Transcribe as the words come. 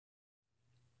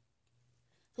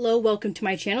Hello, welcome to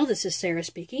my channel. This is Sarah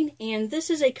speaking, and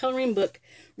this is a coloring book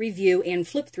review and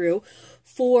flip through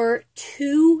for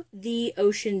To the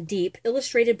Ocean Deep,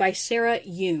 illustrated by Sarah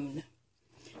Yoon.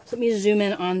 So let me zoom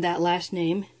in on that last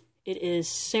name. It is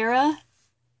Sarah.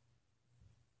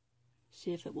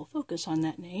 See if it will focus on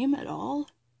that name at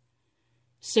all.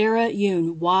 Sarah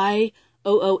Yoon,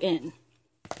 Y-O-O-N.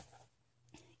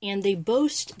 And they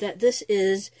boast that this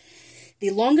is the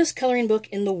longest coloring book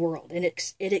in the world, and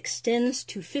it extends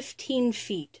to 15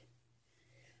 feet.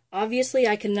 Obviously,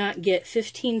 I cannot get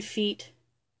 15 feet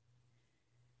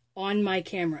on my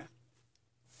camera.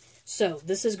 So,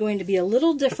 this is going to be a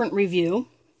little different review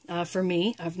for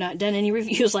me. I've not done any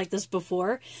reviews like this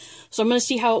before, so I'm going to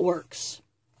see how it works.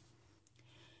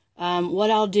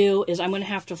 What I'll do is I'm going to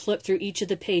have to flip through each of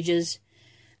the pages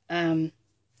and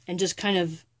just kind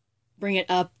of bring it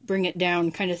up, bring it down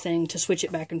kind of thing to switch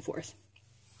it back and forth.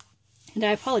 And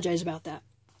I apologize about that.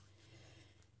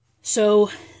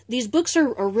 So, these books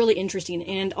are really interesting,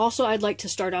 and also I'd like to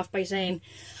start off by saying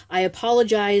I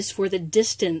apologize for the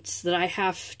distance that I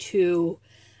have to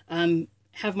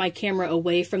have my camera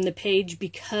away from the page,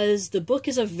 because the book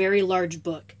is a very large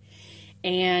book,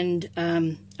 and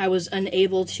I was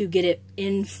unable to get it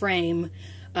in frame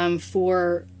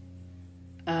for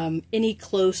any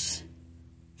close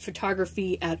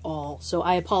photography at all, so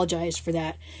I apologize for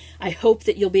that. I hope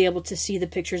that you'll be able to see the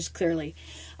pictures clearly.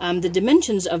 The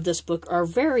dimensions of this book are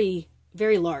very,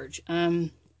 very large. It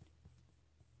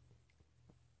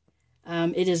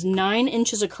is 9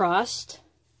 inches across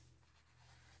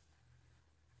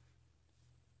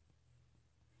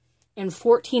and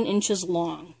 14 inches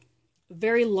long. A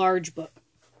very large book.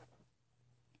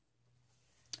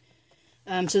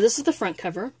 So this is the front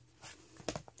cover.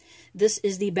 This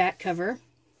is the back cover.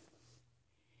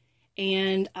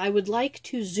 And I would like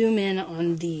to zoom in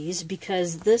on these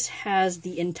because this has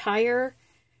the entire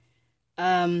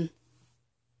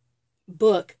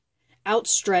book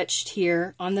outstretched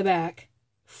here on the back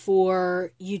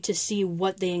for you to see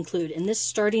what they include. And this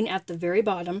starting at the very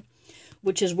bottom,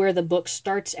 which is where the book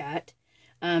starts at,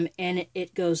 and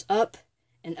it goes up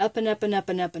and up and up and up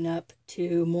and up and up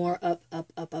to more up,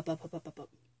 up, up, up, up, up, up, up, up.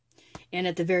 And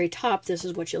at the very top, this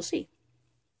is what you'll see.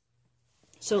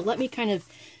 So let me kind of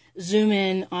zoom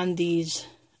in on these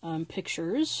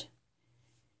pictures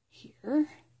here.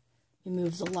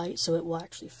 Move the light so it will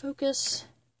actually focus.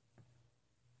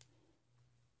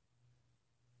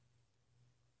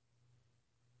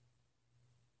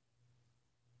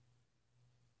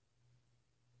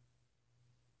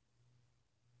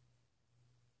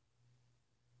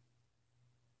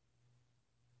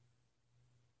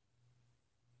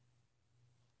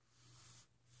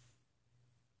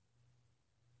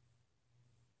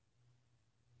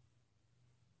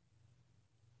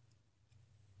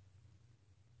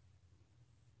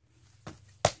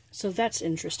 So that's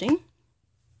interesting.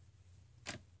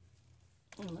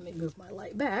 And let me move my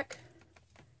light back.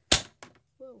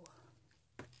 Whoa.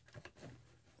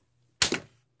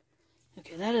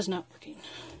 Okay, that is not working.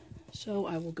 So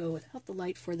I will go without the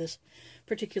light for this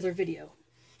particular video.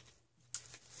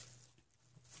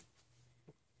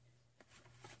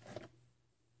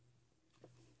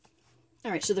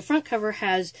 Alright, so the front cover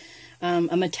has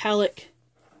a metallic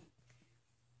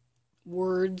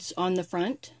words on the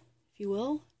front, if you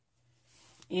will.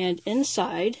 And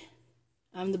inside,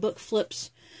 the book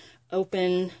flips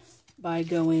open by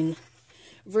going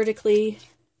vertically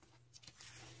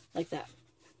like that.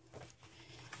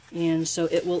 And so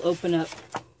it will open up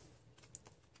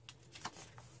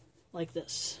like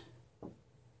this.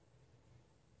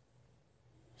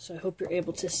 So I hope you're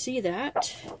able to see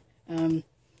that, the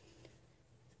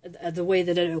way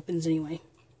that it opens anyway.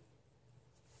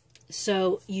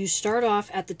 So you start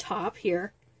off at the top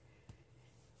here.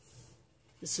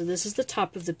 So this is the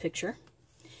top of the picture,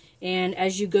 and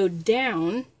as you go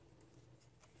down,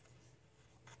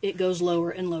 it goes lower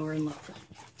and lower and lower.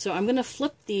 So I'm going to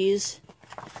flip these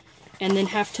and then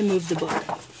have to move the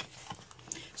book.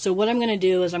 So what I'm going to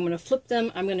do is I'm going to flip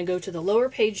them. I'm going to go to the lower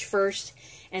page first,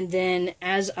 and then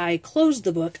as I close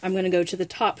the book, I'm going to go to the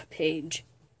top page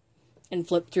and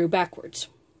flip through backwards.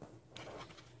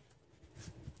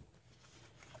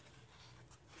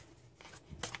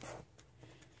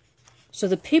 So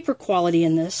the paper quality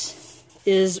in this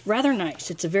is rather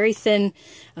nice. It's a very thin,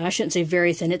 I shouldn't say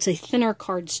very thin, it's a thinner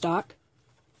cardstock.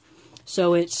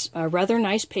 So it's a rather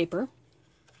nice paper.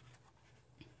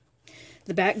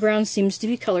 The background seems to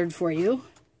be colored for you,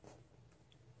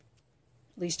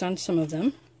 at least on some of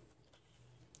them.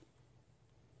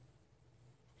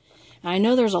 I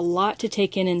know there's a lot to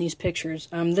take in these pictures.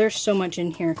 There's so much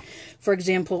in here. For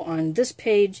example, on this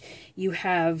page, you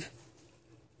have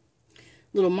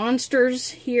little monsters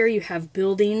here. You have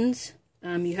buildings.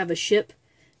 You have a ship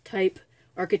type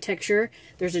architecture.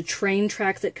 There's a train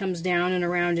track that comes down and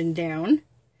around and down.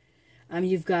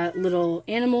 You've got little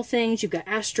animal things. You've got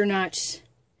astronauts.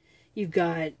 You've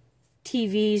got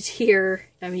TVs here.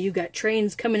 You've got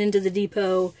trains coming into the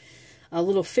depot. A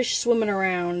little fish swimming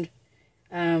around.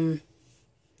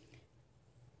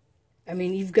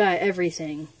 You've got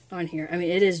everything on here.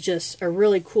 It is just a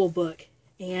really cool book.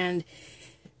 And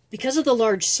because of the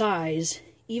large size,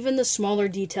 even the smaller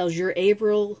details,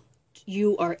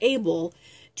 you are able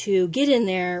to get in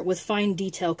there with fine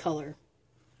detail color.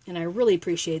 And I really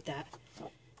appreciate that.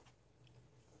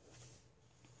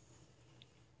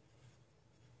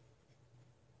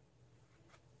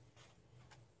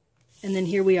 And then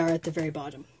here we are at the very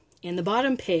bottom. And the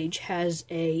bottom page has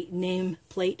a name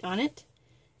plate on it.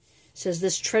 It says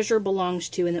this treasure belongs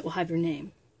to, and it will have your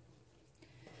name.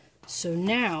 So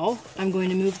now I'm going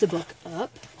to move the book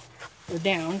up, or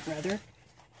down rather,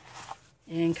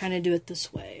 and kind of do it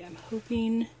this way. I'm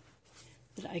hoping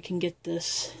that I can get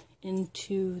this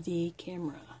into the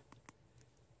camera.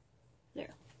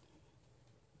 There.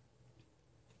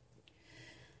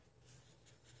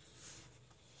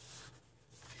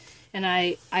 And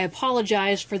I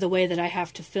apologize for the way that I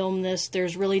have to film this.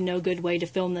 There's really no good way to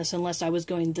film this unless I was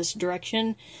going this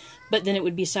direction, but then it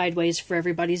would be sideways for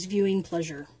everybody's viewing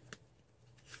pleasure.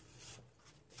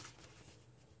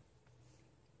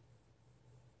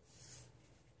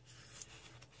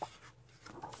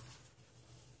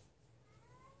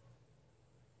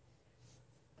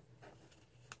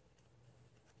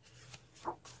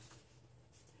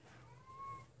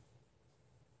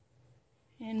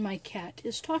 And my cat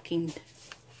is talking.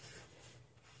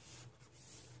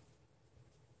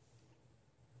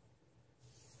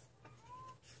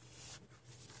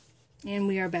 And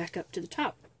we are back up to the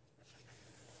top.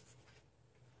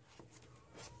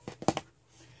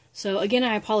 So again,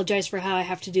 I apologize for how I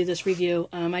have to do this review.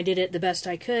 I did it the best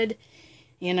I could,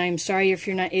 and I'm sorry if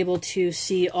you're not able to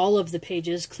see all of the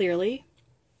pages clearly.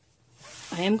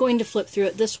 I am going to flip through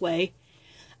it this way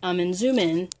and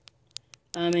zoom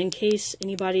in case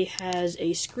anybody has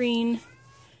a screen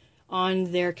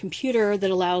on their computer that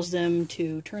allows them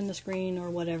to turn the screen or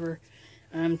whatever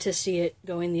to see it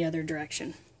going the other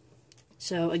direction.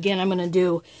 So again, I'm going to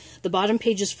do the bottom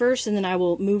pages first, and then I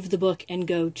will move the book and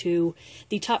go to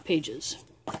the top pages.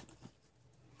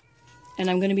 And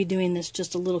I'm going to be doing this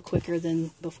just a little quicker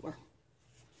than before.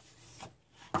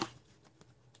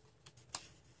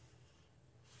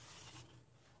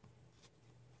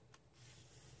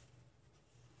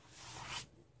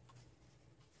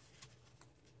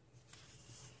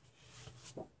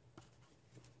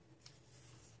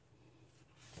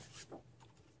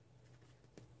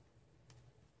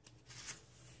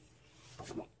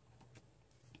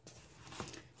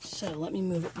 So let me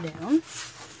move it down.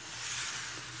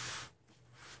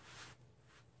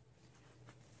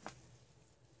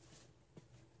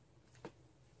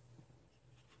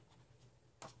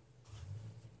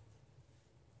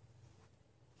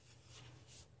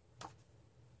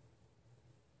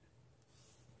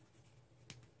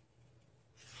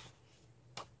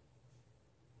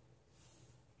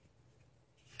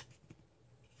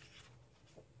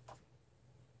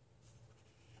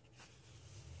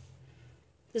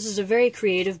 This is a very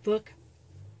creative book.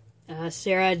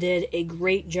 Sarah did a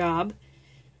great job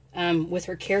with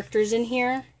her characters in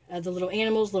here. The little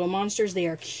animals, little monsters, they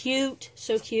are cute,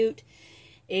 so cute.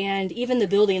 And even the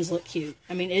buildings look cute.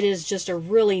 It is just a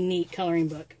really neat coloring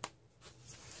book.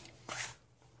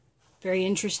 Very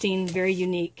interesting, very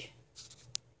unique.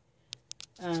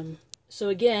 So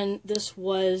again, this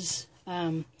was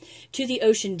To the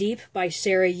Ocean Deep by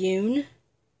Sarah Yoon.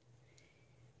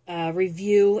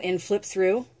 Review and flip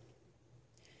through.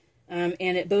 And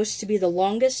it boasts to be the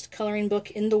longest coloring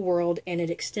book in the world, and it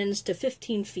extends to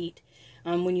 15 feet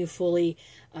when you fully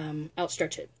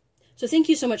outstretch it. So thank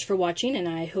you so much for watching, and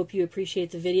I hope you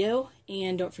appreciate the video,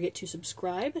 and don't forget to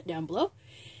subscribe down below,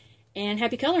 and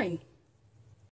happy coloring!